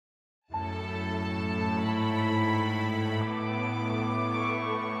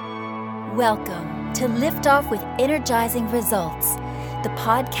Welcome to Lift Off with Energizing Results, the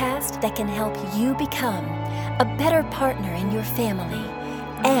podcast that can help you become a better partner in your family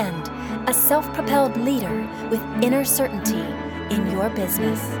and a self-propelled leader with inner certainty in your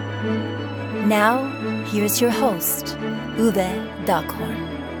business. Now, here's your host, Uwe Daghorn.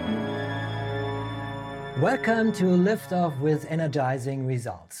 Welcome to Lift Off with Energizing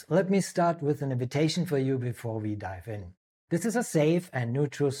Results. Let me start with an invitation for you before we dive in. This is a safe and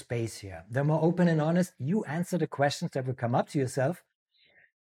neutral space here. The more open and honest you answer the questions that will come up to yourself,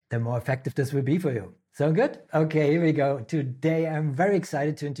 the more effective this will be for you. Sound good? Okay, here we go. Today, I'm very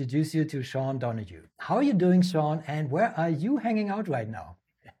excited to introduce you to Sean Donohue. How are you doing, Sean? And where are you hanging out right now?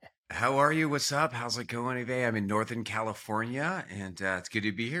 How are you? What's up? How's it going, Uwe? I'm in Northern California, and it's good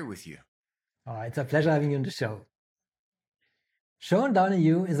to be here with you. Oh, it's a pleasure having you on the show. Sean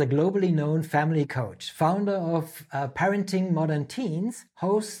Donohue is a globally known family coach, founder of Parenting Modern Teens,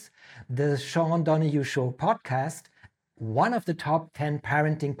 hosts the Sean Donohue Show podcast, one of the top 10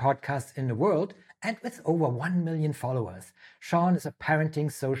 parenting podcasts in the world, and with over 1 million followers. Sean is a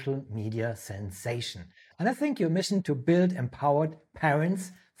parenting social media sensation. And I think your mission to build empowered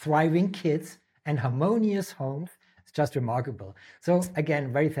parents, thriving kids, and harmonious homes is just remarkable. So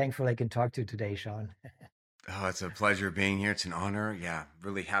again, very thankful I can talk to you today, Sean. Oh, it's a pleasure being here. It's an honor. Yeah,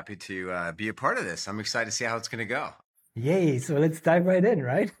 really happy to be a part of this. I'm excited to see how it's going to go. Yay, so let's dive right in,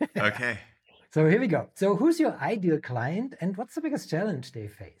 right? Okay. So here we go. So who's your ideal client and what's the biggest challenge they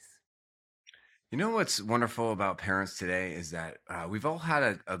face? You know what's wonderful about parents today is that we've all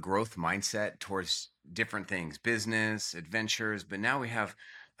had a growth mindset towards different things, business, adventures, but now we have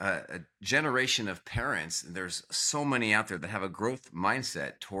a generation of parents. There's so many out there that have a growth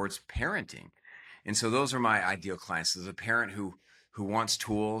mindset towards parenting. And so those are my ideal clients. There's a parent who wants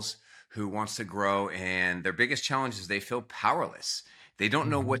tools, who wants to grow, and their biggest challenge is they feel powerless. They don't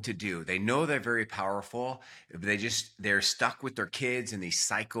know what to do. They know they're very powerful, but they're stuck with their kids in these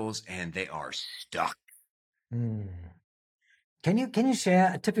cycles, and they are stuck. Mm. Can you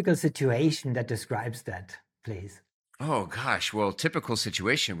share a typical situation that describes that, please? Oh gosh, well, typical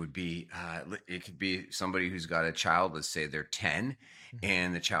situation would be it could be somebody who's got a child, let's say they're 10,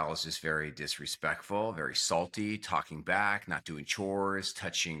 and the child is just very disrespectful, very salty, talking back, not doing chores,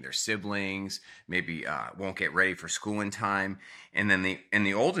 touching their siblings, maybe won't get ready for school in time. And then in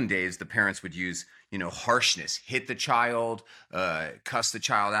the olden days, the parents would use, harshness, hit the child, cuss the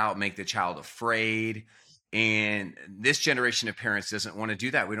child out, make the child afraid. And this generation of parents doesn't want to do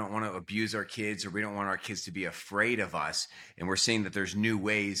that. We don't want to abuse our kids, or we don't want our kids to be afraid of us. And we're seeing that there's new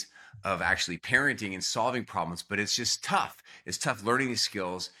ways of actually parenting and solving problems, but it's just tough. It's tough learning these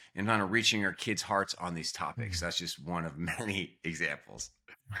skills and kind of reaching our kids' hearts on these topics. That's just one of many examples.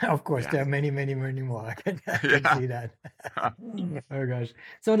 Of course, there are many, many, many more. I can see that. Oh gosh.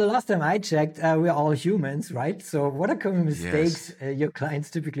 So the last time I checked, we're all humans, right? So what are common mistakes your clients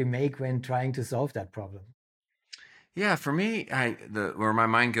typically make when trying to solve that problem? Yeah, for me, where my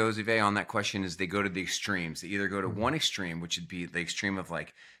mind goes, Yves, on that question is they go to the extremes. They either go to one extreme, which would be the extreme of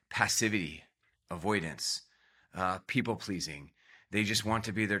like passivity, avoidance, people pleasing. They just want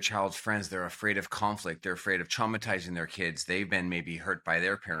to be their child's friends. They're afraid of conflict. They're afraid of traumatizing their kids. They've been maybe hurt by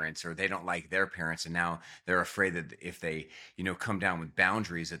their parents, or they don't like their parents. And now they're afraid that if they, come down with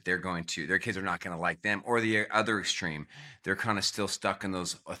boundaries, that their kids are not going to like them. Or the other extreme, they're kind of still stuck in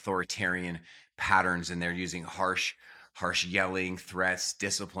those authoritarian patterns, and they're using harsh yelling, threats,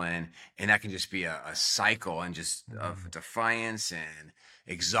 discipline. And that can just be a cycle and just of defiance and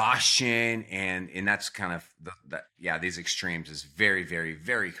exhaustion. And that's kind of these extremes is very, very,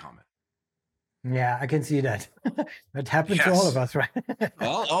 very common. Yeah, I can see that. That happens to all of us, right?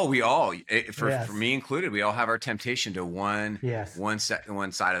 We all, for me included, we all have our temptation to one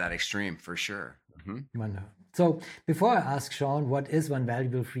side of that extreme, for sure. Mm-hmm. Wonderful. So before I ask Sean, what is one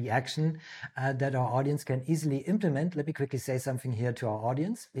valuable free action that our audience can easily implement, let me quickly say something here to our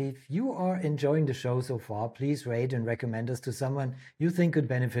audience. If you are enjoying the show so far, please rate and recommend us to someone you think could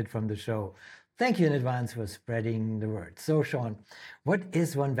benefit from the show. Thank you in advance for spreading the word. So Sean, what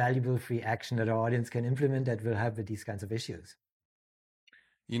is one valuable free action that our audience can implement that will help with these kinds of issues?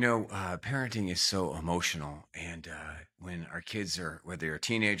 Parenting is so emotional, and when our kids whether they're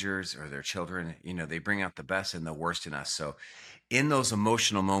teenagers or they're children, they bring out the best and the worst in us. So in those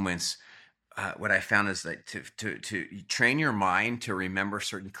emotional moments, what I found is that to train your mind to remember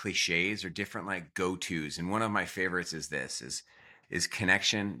certain cliches or different like go-tos. And one of my favorites is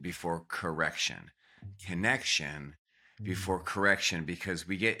connection before correction. Connection before correction, because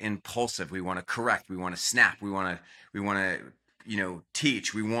we get impulsive. We want to correct. We want to snap. We want to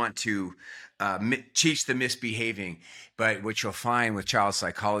teach. We want to teach the misbehaving. But what you'll find with child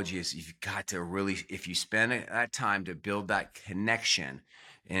psychology is you've got to really, if you spend that time to build that connection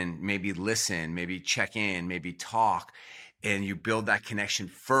and maybe listen, maybe check in, maybe talk, and you build that connection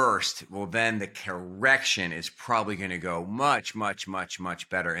first, well, then the correction is probably going to go much, much, much, much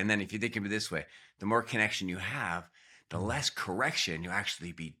better. And then if you think of it this way, the more connection you have, the less correction you'll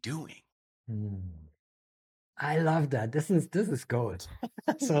actually be doing. I love that. This is gold.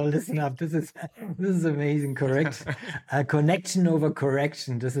 So listen up. This is amazing. Correct. Connection over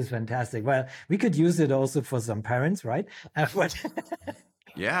correction. This is fantastic. Well, we could use it also for some parents, right? But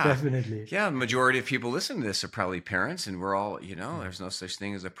yeah, definitely. Yeah, the majority of people listening to this are probably parents, and we're all, there's no such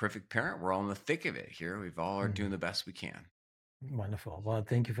thing as a perfect parent. We're all in the thick of it here. We've all are doing the best we can. Wonderful. Well,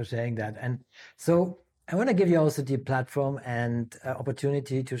 thank you for sharing that. And so I want to give you also the platform and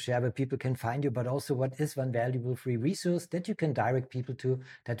opportunity to share where people can find you, but also what is one valuable free resource that you can direct people to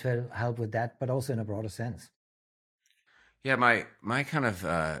that will help with that, but also in a broader sense. Yeah, my kind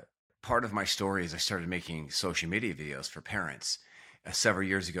of part of my story is I started making social media videos for parents several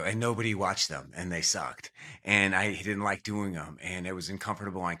years ago, and nobody watched them, and they sucked, and I didn't like doing them, and it was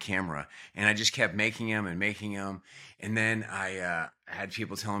uncomfortable on camera, and I just kept making them, and then I had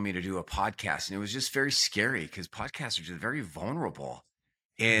people telling me to do a podcast, and it was just very scary because podcasts are just very vulnerable,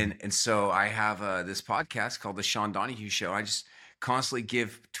 and so I have this podcast called the Sean Donohue Show. I just constantly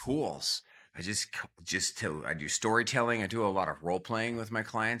give tools. I I do storytelling. I do a lot of role playing with my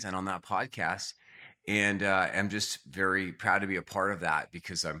clients, and on that podcast. And I'm just very proud to be a part of that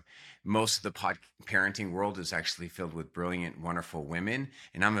because most of the parenting world is actually filled with brilliant, wonderful women.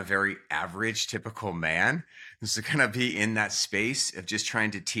 And I'm a very average, typical man. And so kind of be in that space of just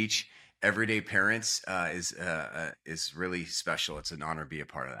trying to teach everyday parents is really special. It's an honor to be a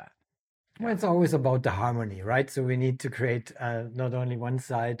part of that. Well, it's always about the harmony, right? So we need to create not only one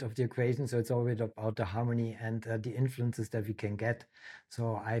side of the equation. So it's always about the harmony and the influences that we can get.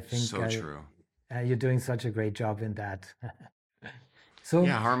 So I think so true. You're doing such a great job in that. So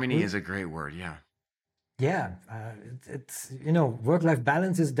yeah, harmony is a great word. Yeah. Yeah, it's work-life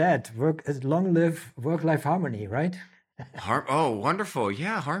balance is dead. Long live work-life harmony, right? Oh, wonderful.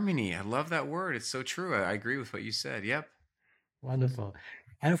 Yeah, harmony. I love that word. It's so true. I agree with what you said. Yep. Wonderful.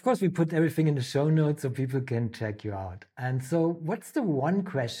 And of course, we put everything in the show notes so people can check you out. And so what's the one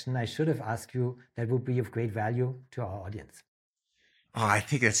question I should have asked you that would be of great value to our audience? Oh, I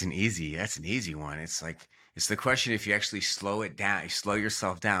think that's an easy one. It's the question if you actually slow it down, you slow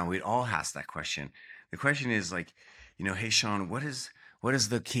yourself down. We'd all ask that question. The question is like, hey Sean, what is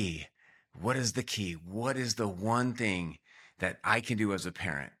the key? What is the key? What is the one thing that I can do as a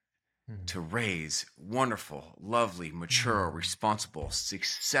parent to raise wonderful, lovely, mature, responsible,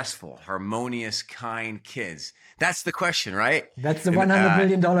 successful, harmonious, kind kids? That's the question, right? That's the $100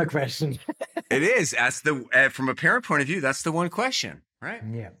 million question. It is. That's from a parent point of view, that's the one question, right?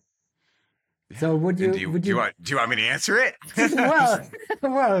 Yeah. So would you do you want me to answer it?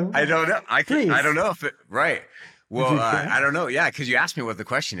 well, I don't know. I don't know if it right. Well, I don't know. Yeah, because you asked me what the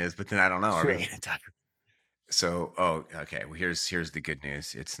question is, but then I don't know. Sure. Are we gonna talk? So, okay. Well, here's the good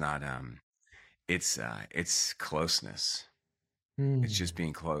news. It's not. It's closeness. It's just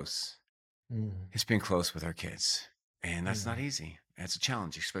being close. It's being close with our kids, and that's not easy. That's a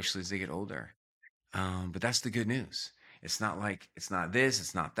challenge, especially as they get older. But that's the good news. It's not this,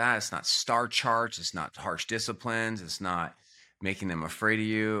 it's not that, it's not star charts, it's not harsh disciplines, it's not making them afraid of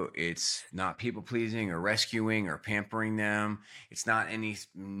you, it's not people pleasing or rescuing or pampering them, it's not any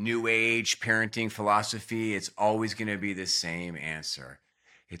new age parenting philosophy. It's always going to be the same answer.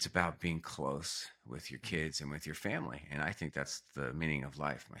 It's about being close with your kids and with your family. And I think that's the meaning of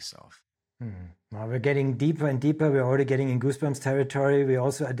life myself. Well, we're getting deeper and deeper. We're already getting in goosebumps territory. We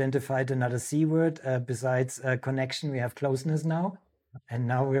also identified another C word besides connection. We have closeness now. And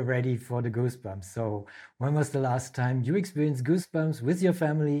now we're ready for the goosebumps. So when was the last time you experienced goosebumps with your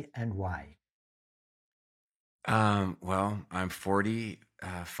family and why? Well, I'm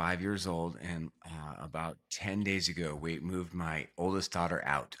 45 years old, and about 10 days ago, we moved my oldest daughter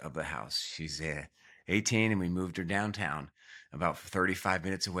out of the house. She's 18, and we moved her downtown about 35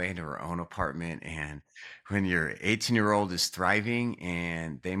 minutes away into her own apartment. And when your 18-year-old is thriving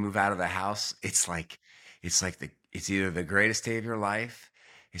and they move out of the house, it's either the greatest day of your life,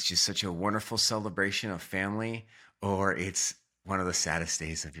 it's just such a wonderful celebration of family, or it's one of the saddest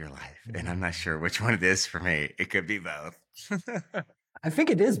days of your life. And I'm not sure which one it is for me. It could be both. I think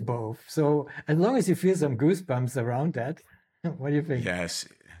it is both. So as long as you feel some goosebumps around that, what do you think? Yes.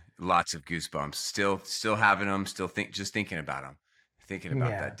 Lots of goosebumps. Still having them. Just thinking about them. Thinking about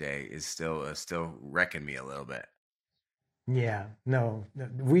that day is still wrecking me a little bit. Yeah, no,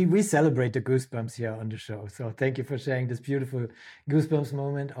 we celebrate the goosebumps here on the show. So thank you for sharing this beautiful goosebumps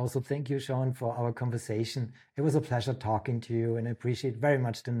moment. Also, thank you, Sean, for our conversation. It was a pleasure talking to you, and I appreciate very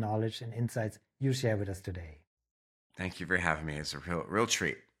much the knowledge and insights you share with us today. Thank you for having me. It's a real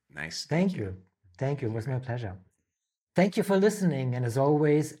treat. Nice. Thank you. Thank you. It was my pleasure. Thank you for listening, and as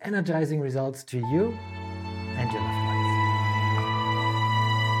always, energizing results to you and your loved ones.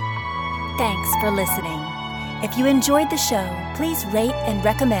 Thanks for listening. If you enjoyed the show, please rate and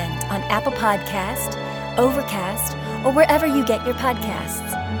recommend on Apple Podcast, Overcast, or wherever you get your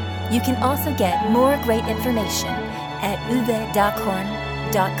podcasts. You can also get more great information at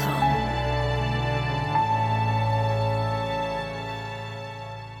uvedockhorn.com.